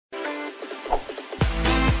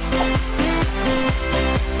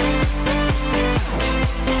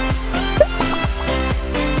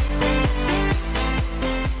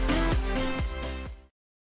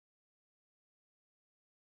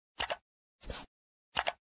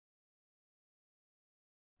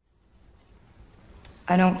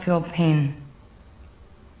I don't feel pain,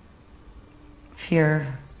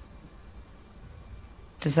 fear,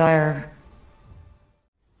 desire.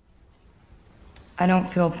 I don't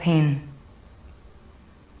feel pain,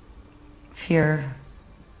 fear,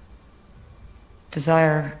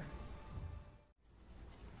 desire.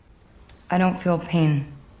 I don't feel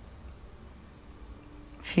pain,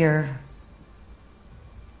 fear,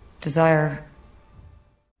 desire.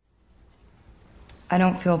 I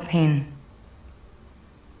don't feel pain,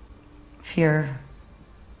 fear,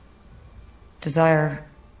 desire.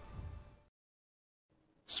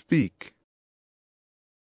 Speak.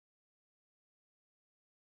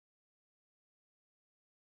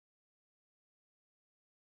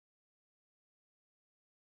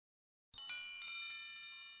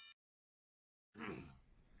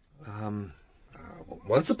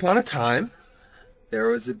 Once upon a time, there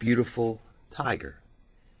was a beautiful tiger.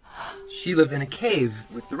 She lived in a cave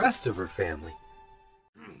with the rest of her family.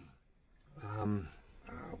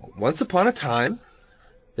 Once upon a time,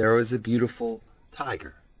 there was a beautiful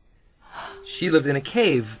tiger. She lived in a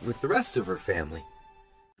cave with the rest of her family.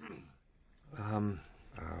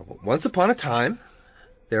 Once upon a time,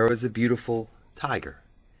 there was a beautiful tiger.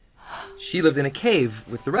 She lived in a cave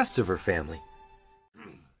with the rest of her family.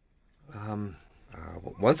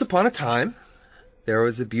 Once upon a time, there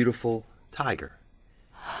was a beautiful tiger.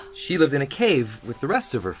 She lived in a cave with the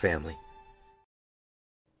rest of her family.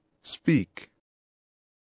 Speak.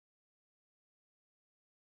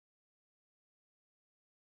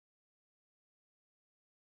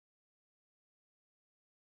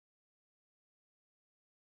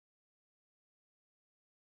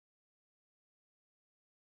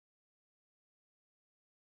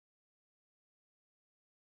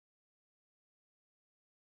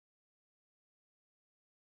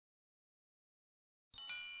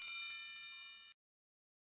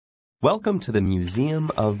 Welcome to the Museum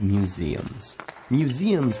of Museums.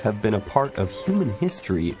 Museums have been a part of human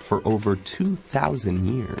history for over 2,000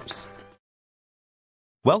 years.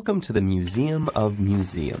 Welcome to the Museum of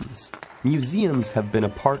Museums. Museums have been a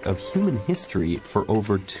part of human history for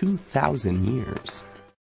over 2,000 years.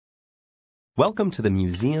 Welcome to the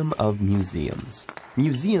Museum of Museums.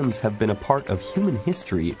 Museums have been a part of human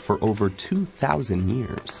history for over 2,000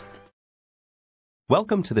 years.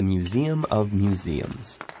 Welcome to the Museum of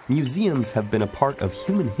Museums. Museums have been a part of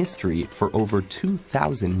human history for over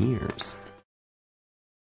 2,000 years.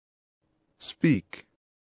 Speak.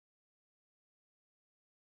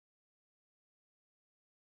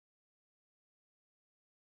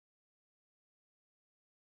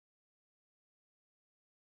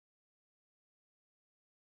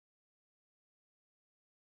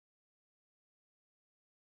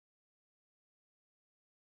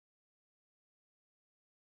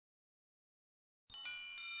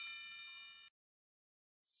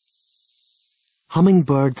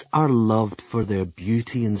 Hummingbirds are loved for their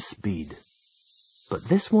beauty and speed, but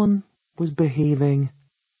this one was behaving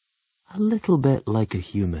a little bit like a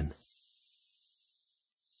human.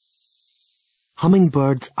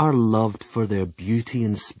 Hummingbirds are loved for their beauty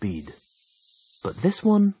and speed, but this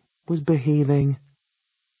one was behaving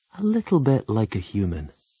a little bit like a human.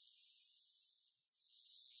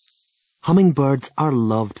 Hummingbirds are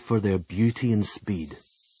loved for their beauty and speed,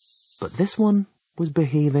 but this one was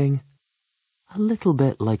behaving a little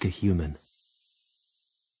bit like a human.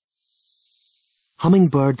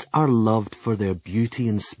 Hummingbirds are loved for their beauty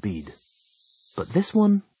and speed, but this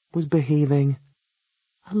one was behaving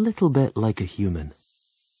a little bit like a human.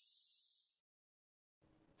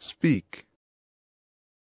 Speak.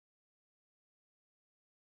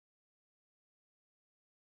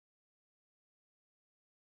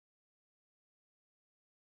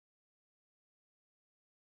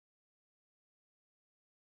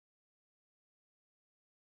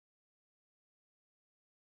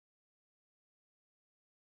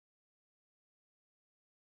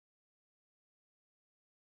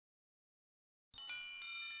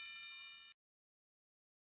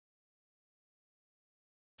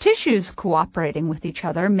 Tissues cooperating with each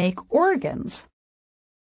other make organs.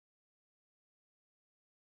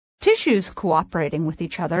 Tissues cooperating with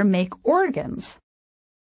each other make organs.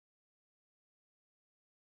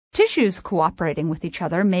 Tissues cooperating with each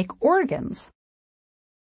other make organs.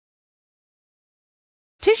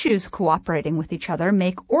 Tissues cooperating with each other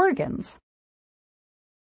make organs.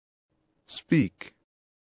 Speak.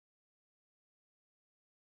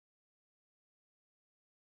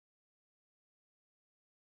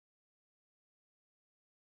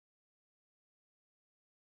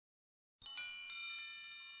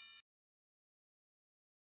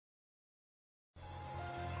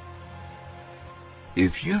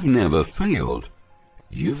 If you've never failed,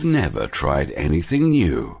 You've never tried anything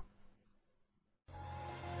new.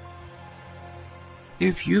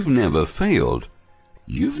 If you've never failed,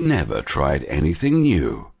 you've never tried anything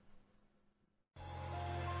new.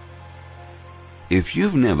 If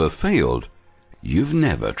you've never failed, you've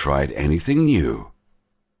never tried anything new.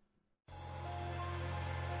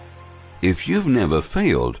 If you've never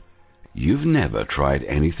failed, you've never tried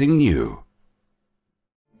anything new.